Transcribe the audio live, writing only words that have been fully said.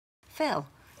Phil,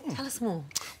 tell us more.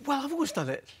 Well, I've always done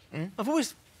it. I've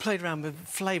always played around with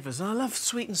flavours, and I love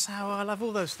sweet and sour, I love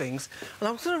all those things. And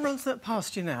I'm going to run that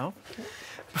past you now.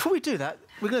 Before we do that,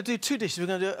 we're going to do two dishes. We're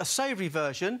going to do a savoury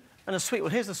version and a sweet one.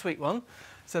 Here's the sweet one.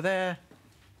 So there...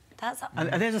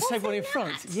 And there's a savoury one in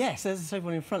front. Yes, there's a savoury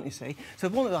one in front, you see. So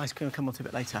the one with the ice cream will come on to a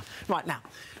bit later. Right, now,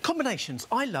 combinations.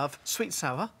 I love sweet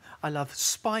sour. I love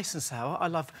spice and sour. I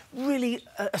love really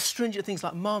astringent things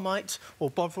like Marmite or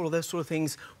Bovril or those sort of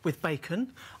things with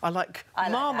bacon. I like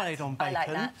marmalade on bacon. I like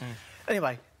that.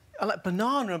 Anyway, I like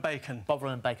banana and bacon.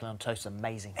 Bovril and bacon on toast,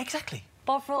 amazing. Exactly.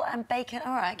 Bovril and bacon.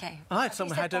 All right, OK. I had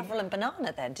someone had Bovril and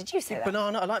banana, then. Did you say that?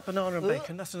 Banana. I like banana and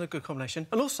bacon. That's a good combination.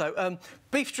 And also,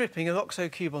 beef dripping and oxo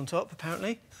cube on top,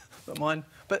 apparently. Not mine.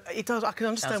 But it does. I can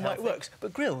understand why it works.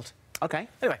 But grilled. OK.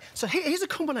 Anyway, so here's a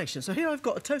combination. So here I've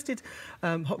got a toasted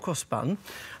hot cross bun,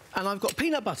 and I've got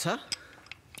peanut butter.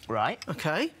 Right.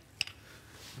 OK.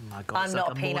 Oh, my God, I'm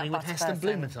not a peanut butter with Heston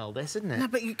Blumenthal, this, isn't it? No,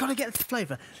 but you've got to get the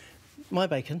flavour. My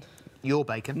bacon. Your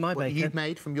bacon. My what bacon. you've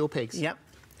made from your pigs. Yep.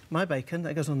 My bacon,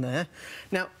 that goes on there.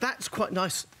 Now, that's quite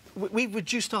nice. We've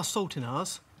reduced our salt in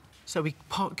ours, so we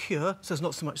part cure, so there's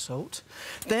not so much salt.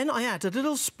 Then I add a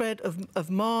little spread of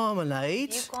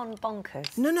marmalade. You've gone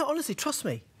bonkers. No, honestly, trust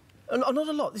me. Not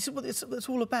a lot. This is what it's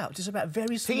all about. It's about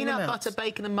very small Peanut amounts. butter,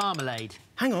 bacon and marmalade.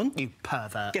 Hang on. You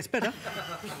pervert. Gets better.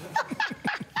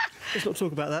 Let's not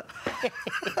talk about that.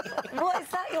 What is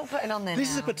that you're putting on there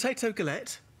This now? is a potato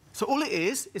galette. So all it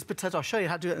is potato. I'll show you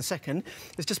how to do it in a second.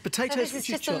 It's just potatoes. So this is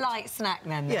just a light snack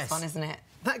then, this one, isn't it?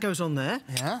 That goes on there.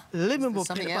 Yeah. Lemon or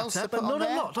Something peanut else butter, to put but on not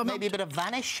there? a lot. Maybe a bit of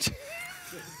vanish.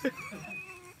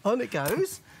 On it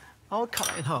goes. I'll cut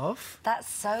it in half. That's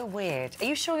so weird. Are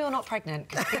you sure you're not pregnant?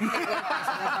 If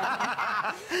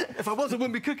I was, I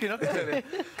wouldn't be cooking. I can tell you.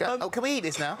 Can we eat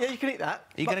this now? Yeah, you can eat that.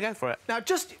 Are you going to go for it? Now,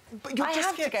 I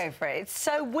have to go for it. It's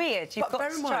so weird. You've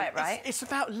got to try it, right? It's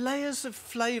about layers of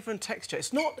flavour and texture.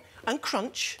 It's not... And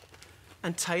crunch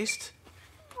and taste.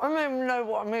 I don't even know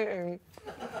what I'm eating.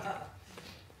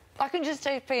 I can just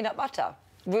taste peanut butter.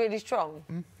 Really strong.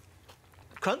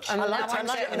 Crunch. And I now like I'm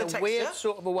it in a getting weird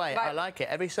sort of a way. Right. I like it.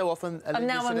 Every so often... And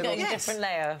now I'm getting a Yes. different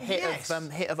layer.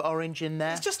 hit of orange in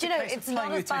there. It's just Do you know, it's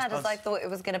not as bad as I thought. thought it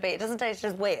was going to be. It doesn't taste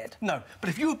as weird. No, but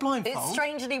if you were blindfold... It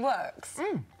strangely works.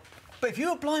 But if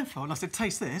you were blindfold and I said,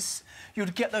 taste this, you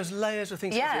would get those layers of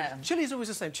things. Yeah. Chilli is always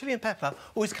the same. Chilli and pepper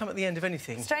always come at the end of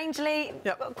anything. Strangely,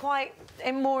 Yep. quite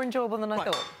more enjoyable than I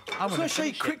thought. I'm going to show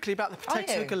you quickly about the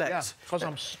potato galette. Because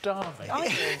I'm starving.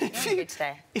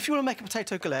 If you want to make a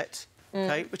potato galette,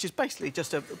 OK, which is basically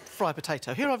just a fried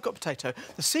potato. Here I've got potato.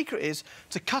 The secret is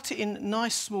to cut it in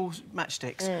nice small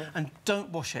matchsticks and don't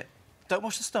wash it. Don't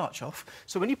wash the starch off.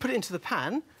 So when you put it into the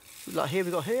pan, like here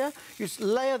we've got here, you just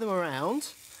layer them around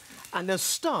and the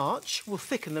starch will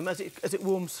thicken them as it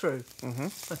warms through.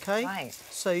 OK? Right.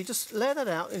 So you just layer that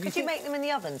out. And Could you make them in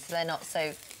the oven so they're not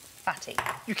so fatty?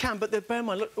 You can, but bear in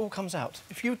mind, look, it all comes out.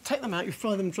 If you take them out, you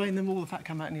fry them, drain them, all the fat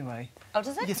come out anyway. Oh,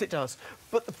 does it? Yes, it does.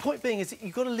 But the point being is that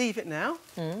you've got to leave it now.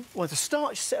 Once the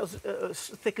starch settles,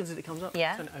 thickens as it comes up,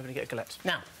 turn it over and get a galette.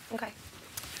 Now. OK.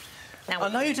 Now I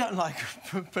know you don't like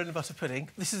bread and butter pudding.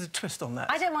 This is a twist on that.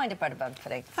 I don't mind a bread and butter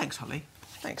pudding. Thanks, Holly.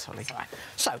 Thanks, Holly. It's all right.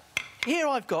 So, here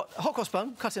I've got a hot cross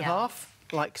bun, cut in half,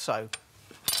 like so.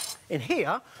 In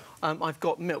here, I've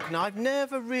got milk. Now, I've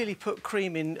never really put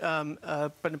cream in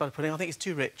bread and butter pudding. I think it's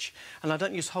too rich. And I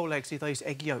don't use whole eggs, either I use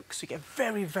egg yolks. So you get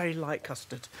very, very light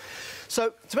custard.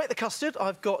 So, to make the custard,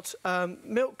 I've got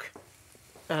milk,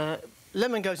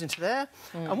 lemon goes into there.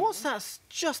 And once that's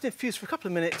just infused for a couple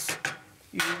of minutes,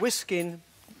 you whisk in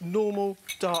normal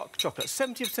dark chocolate.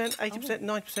 70%, 80%,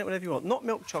 90%, whatever you want. Not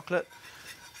milk chocolate.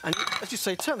 And, as you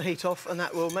say, turn the heat off, and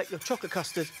that will make your chocolate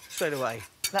custard straight away.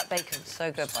 That bacon's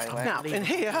so good, by the way. Now, in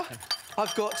here,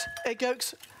 I've got egg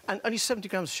yolks and only 70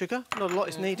 grams of sugar. Not a lot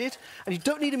is needed. And you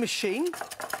don't need a machine.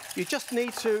 You just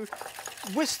need to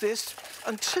whisk this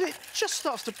until it just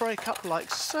starts to break up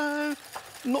like so.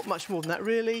 Not much more than that,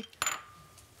 really.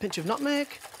 Pinch of nutmeg.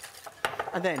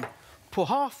 And then pour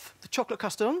half the chocolate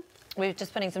custard on. We're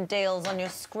just putting some deals on your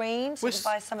screen, so you can Whisk.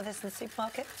 buy some of this in the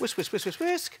supermarket. Whisk, whisk, whisk, whisk,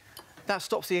 whisk. That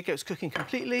stops the egg yolks cooking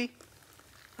completely.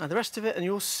 And the rest of it, and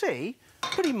you'll see,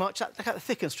 pretty much, that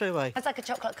thickens straight away. It's like a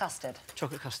chocolate custard.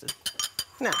 Chocolate custard.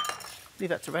 Now, leave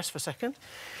that to rest for a second.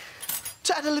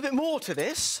 To add a little bit more to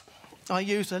this, I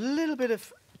use a little bit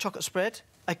of chocolate spread.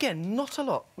 Again, not a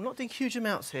lot. I'm not doing huge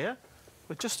amounts here.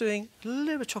 We're just doing a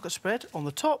little bit of chocolate spread on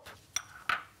the top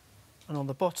and on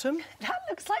the bottom. That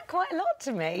looks like quite a lot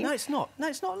to me. No, it's not. No,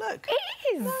 it's not, look.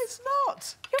 It is. No, it's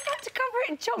not. You're about to cover it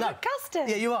in chocolate custard.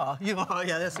 Yeah, you are. You are.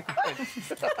 Yeah, that's a good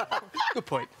point. Good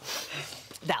point.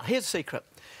 Now, here's the secret.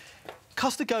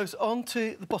 custard goes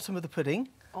onto the bottom of the pudding.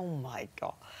 Oh, my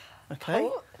God. OK.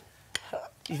 Oh.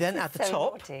 You then add the So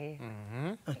top. naughty.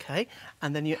 OK.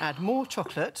 And then you add more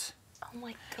chocolate. Oh,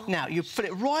 my God. Now, you fill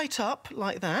it right up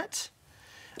like that,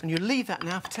 and you leave that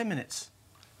now for 10 minutes.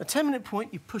 At the 10-minute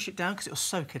point, you push it down because it'll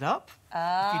soak it up.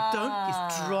 If you don't,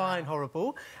 it's dry and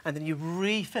horrible. And then you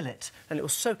refill it, and it will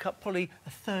soak up probably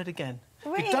a third again.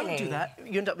 Really? If you don't do that,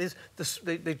 you end up with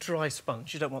the dry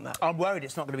sponge. You don't want that. I'm worried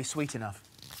it's not going to be sweet enough.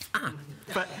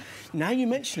 But now you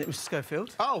mention it, Mr.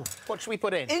 Schofield. Oh, what should we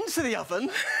put in? Into the oven.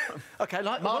 OK,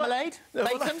 like... Marmalade?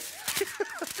 Bacon?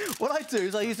 What I do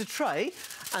is I use a tray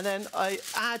and then I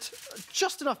add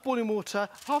just enough boiling water,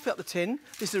 half it up the tin.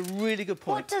 This is a really good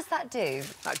point. What does that do?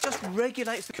 That just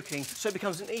regulates the cooking so it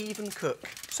becomes an even cook.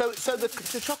 So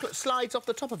the chocolate slides off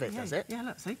the top of it, does it? Yeah,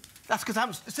 look, see? That's because I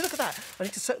haven't... See, look at that. I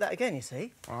need to soak that again, you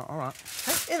see? All right.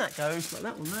 Okay, in that goes, like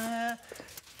that one there.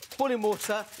 Boiling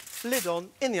water, lid on,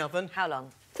 in the oven. How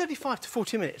long? 35 to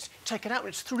 40 minutes. Take it out when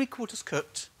it's 3/4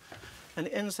 cooked, and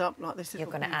it ends up like this. You're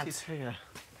going to add... Here.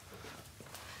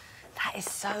 That is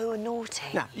so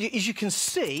naughty. Now, as you can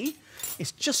see,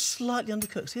 it's just slightly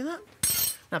undercooked. See that?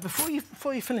 Now, before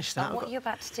you finish that... What are you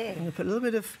about to do? I'm going to put a little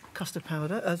bit of custard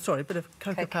powder... sorry, a bit of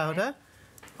cocoa powder.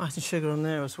 Ice and sugar on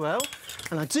there as well.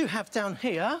 And I do have down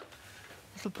here a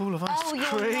little ball of ice you're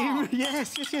cream. not.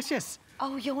 Yes.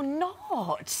 Oh, you're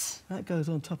not. That goes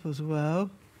on top as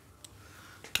well.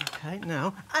 OK,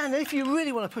 now... And if you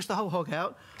really want to push the whole hog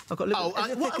out, I've got a little...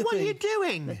 What are you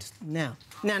doing? Now.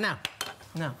 Don't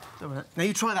worry. Now,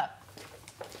 you try that.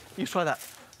 You try that.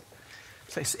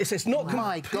 So it's not...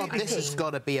 My God, this has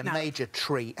got to be a Now, major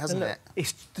treat, hasn't it?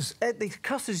 The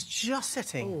custard's just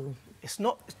setting. Ooh. It's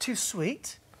not too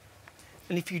sweet.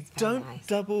 And if you don't nice.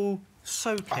 double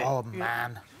soak it... Oh,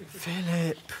 man.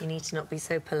 Philip. You need to not be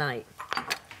so polite.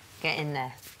 Get in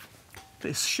there.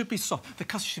 It should be soft. The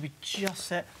custard should be just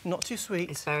set, not too sweet.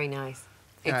 It's very nice.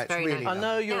 Yeah, it's very really nice. I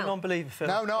know you're a Now- non-believer, Phil.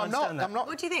 No, I I'm not. understand that. I'm not.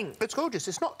 What do you think? It's gorgeous.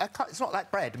 It's not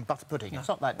like bread and butter pudding. It's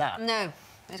not like that. No,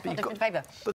 it's got different flavour.